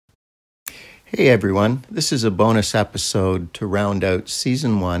Hey everyone, this is a bonus episode to round out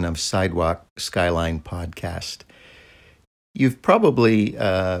Season 1 of Sidewalk Skyline Podcast. You've probably,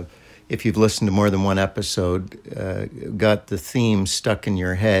 if you've listened to more than one episode, got the theme stuck in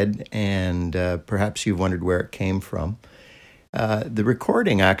your head and perhaps you've wondered where it came from. The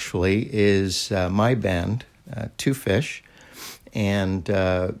recording actually is my band, Two Fish, and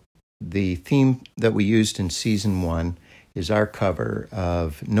the theme that we used in Season 1 is our cover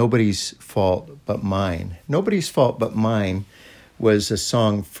of Nobody's Fault But Mine. Nobody's Fault But Mine was a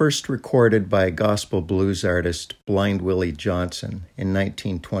song first recorded by gospel blues artist Blind Willie Johnson in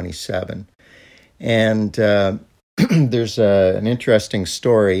 1927. And there's an interesting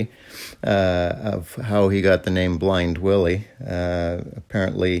story of how he got the name Blind Willie.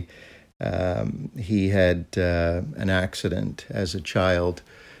 Apparently, he had an accident as a child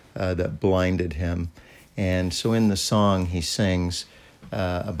that blinded him. And so in the song, he sings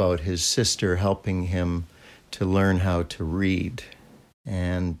about his sister helping him to learn how to read.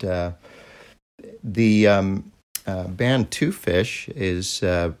 And the band Two Fish is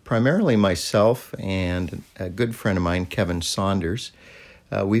primarily myself and a good friend of mine, Kevin Saunders.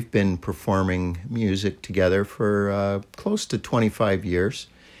 We've been performing music together for close to 25 years.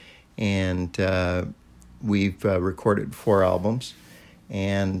 And we've recorded 4 albums.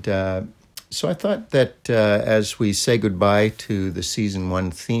 And so I thought that as we say goodbye to the Season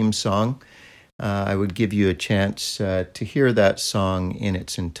 1 theme song, I would give you a chance to hear that song in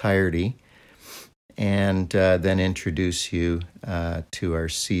its entirety and then introduce you to our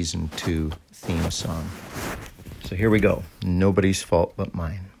Season 2 theme song. So here we go. Nobody's Fault But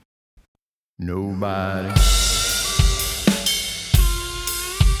Mine. Nobody.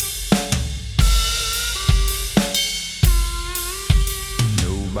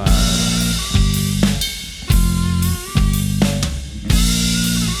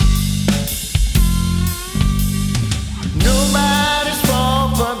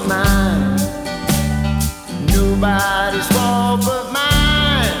 Nobody's fault but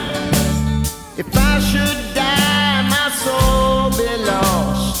mine. If I should die, my soul be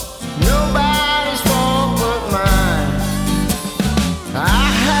lost. Nobody's fault but mine. I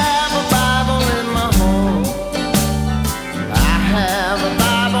have a Bible in my home. I have a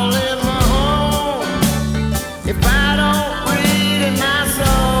Bible in my home. If I don't read it, my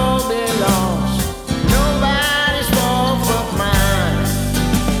soul be lost. Nobody's fault but mine.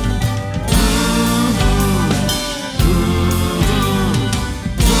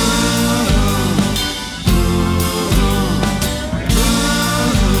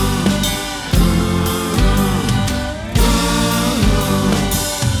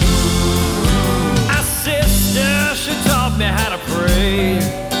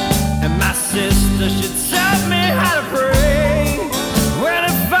 Sister should tell me how to pray. Well,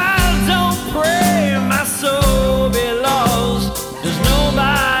 if I don't pray, my soul be lost. There's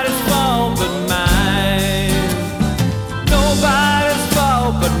nobody's fault but mine. Nobody's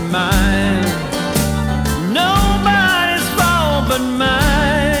fault but mine. Nobody's fault but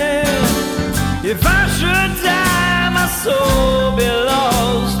mine. If I should die, my soul be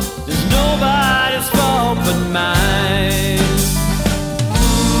lost. There's nobody's fault but mine.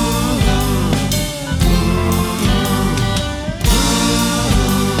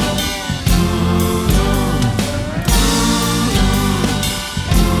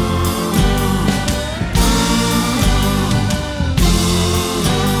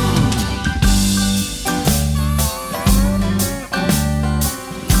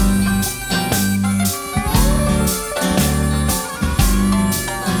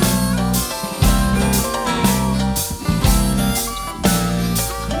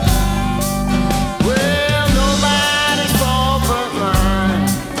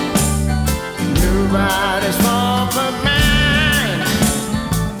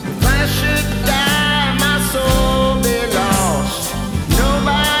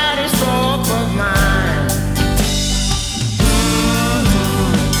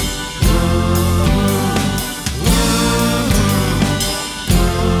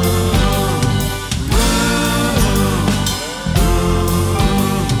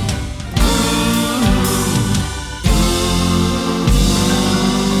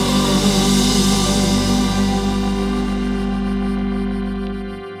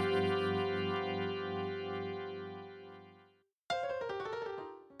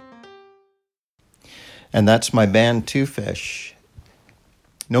 And that's my band, Two Fish.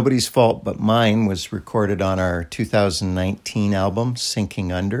 Nobody's Fault But Mine was recorded on our 2019 album,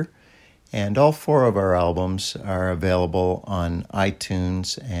 Sinking Under, and all 4 of our albums are available on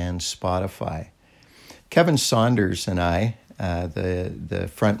iTunes and Spotify. Kevin Saunders and I the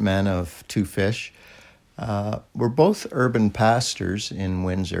frontman of Two Fish. We're both urban pastors in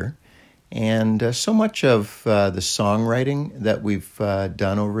Windsor, and so much of the songwriting that we've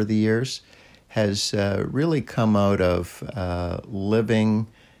done over the years has really come out of living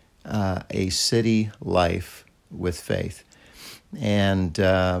a city life with faith. And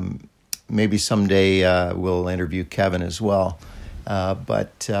maybe someday we'll interview Kevin as well.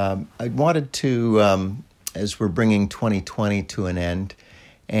 But I wanted to, as we're bringing 2020 to an end,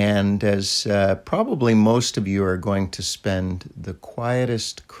 and as probably most of you are going to spend the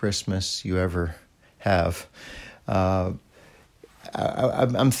quietest Christmas you ever have, I'm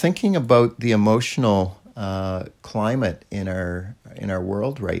thinking about the emotional climate in our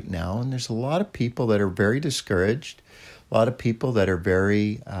world right now, and there's a lot of people that are very discouraged, a lot of people that are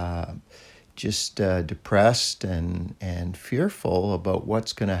very depressed and fearful about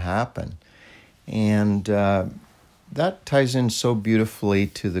what's going to happen, and that ties in so beautifully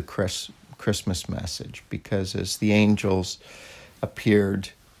to the Christmas message, because as the angels appeared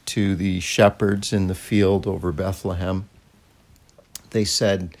to the shepherds in the field over Bethlehem, they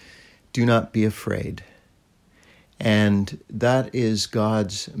said, "Do not be afraid." And that is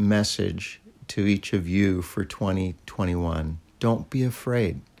God's message to each of you for 2021. Don't be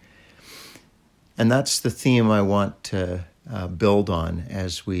afraid. And that's the theme I want to build on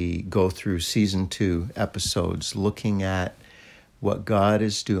as we go through Season 2 episodes, looking at what God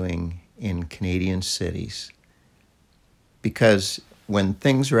is doing in Canadian cities. Because when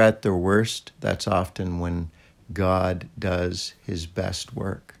things are at their worst, that's often when God does his best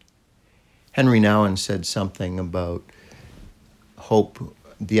work. Henry Nouwen said something about hope,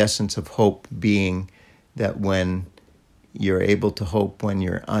 the essence of hope being that when you're able to hope when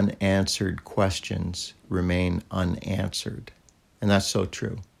your unanswered questions remain unanswered. And that's so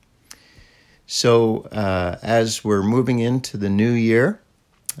true. So as we're moving into the new year,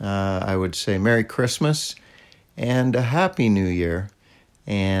 I would say Merry Christmas and a Happy New Year.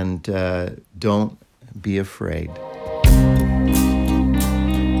 And don't be afraid.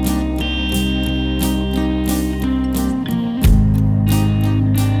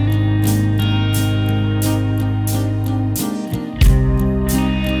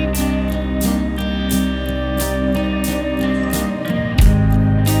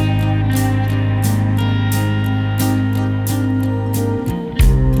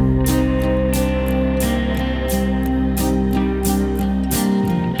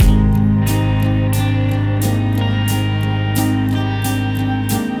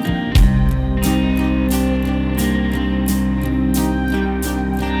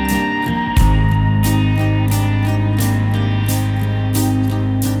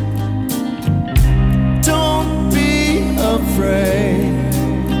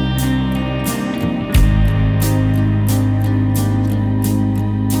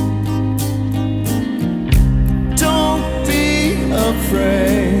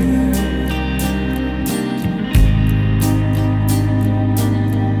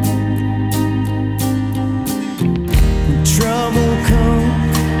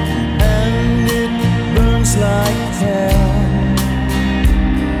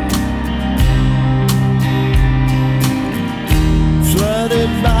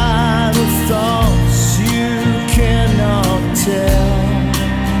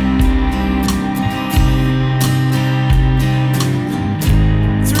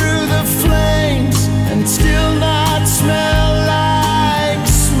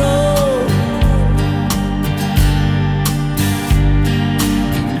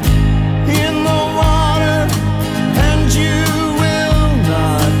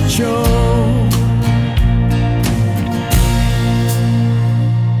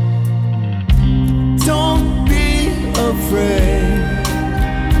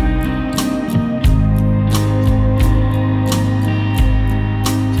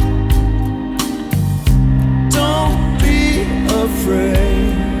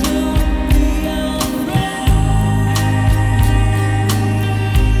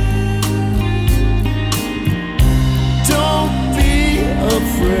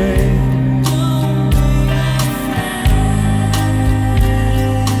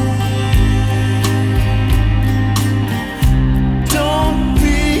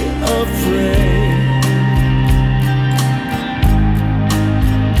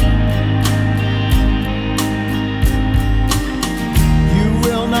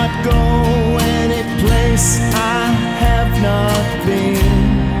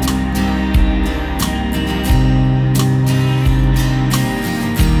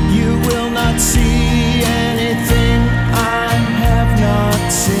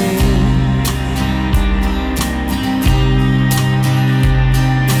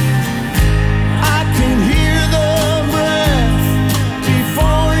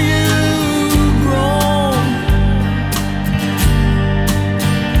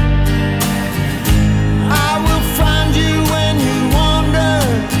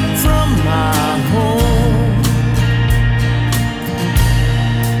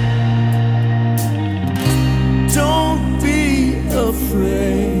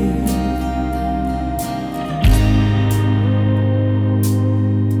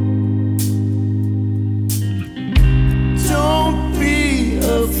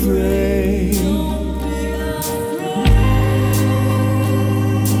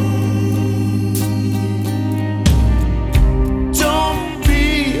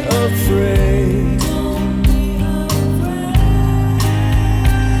 afraid.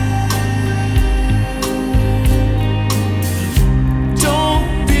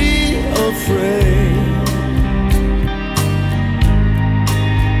 Don't be afraid.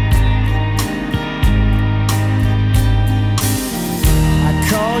 I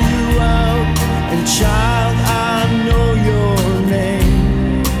call you out, and child, I know your name.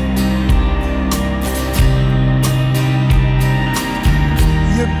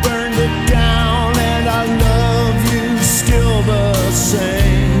 You burned it down, and I love you still the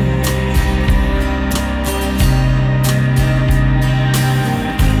same.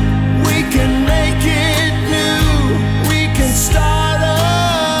 We can make it new, we can start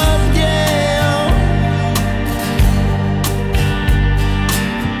again.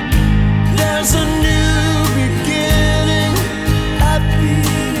 There's a new beginning at the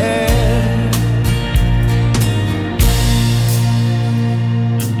end.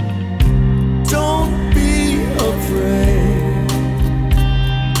 Don't be afraid.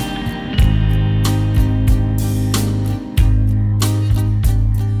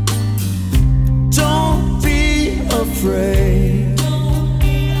 Don't be afraid.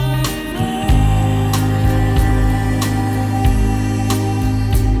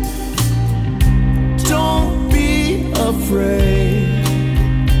 Don't be afraid.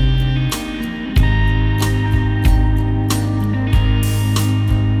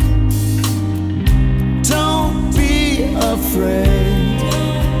 Don't be afraid.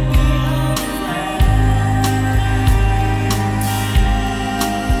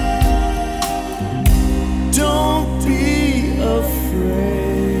 Don't be afraid.